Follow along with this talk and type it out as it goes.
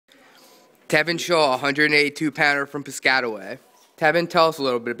Tevin Shaw, 182-pounder from Piscatiway. Tevin, tell us a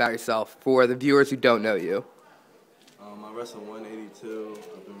little bit about yourself for the viewers who don't know you. I wrestled 182.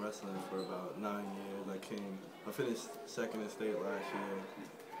 I've been wrestling for about 9 years. I finished second in state last year.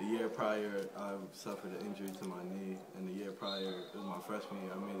 The year prior, I suffered an injury to my knee, and the year prior, it was my freshman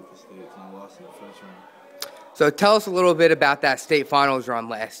year, I made it to states, and I lost in the first round. So tell us a little bit about that state finals run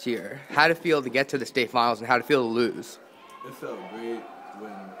last year. How did it feel to get to the state finals, and how did it feel to lose? It felt great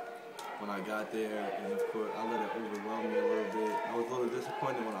when I got there, and of course, I let it overwhelm me a little bit. I was a little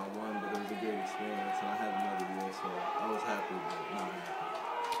disappointed when I won, but it was a great experience, and I had another year, so I was happy, but not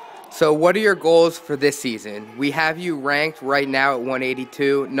happy. So what are your goals for this season? We have you ranked right now at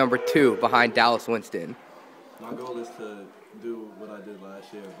 182, number 2 behind Dallas Winston. My goal is to do what I did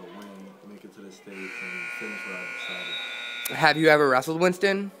last year, but win, make it to the states, and finish where I decided. Have you ever wrestled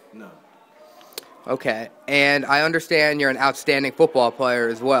Winston? No. Okay, and I understand you're an outstanding football player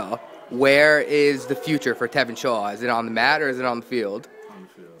as well. Where is the future for Tevin Shaw? Is it on the mat or is it on the field? On the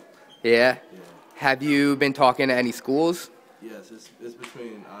field. Yeah? Yeah. Have you been talking to any schools? Yes, it's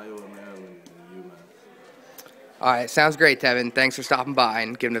between Iowa, Maryland, and UMass. All right, sounds great, Tevin. Thanks for stopping by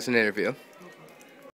and giving us an interview.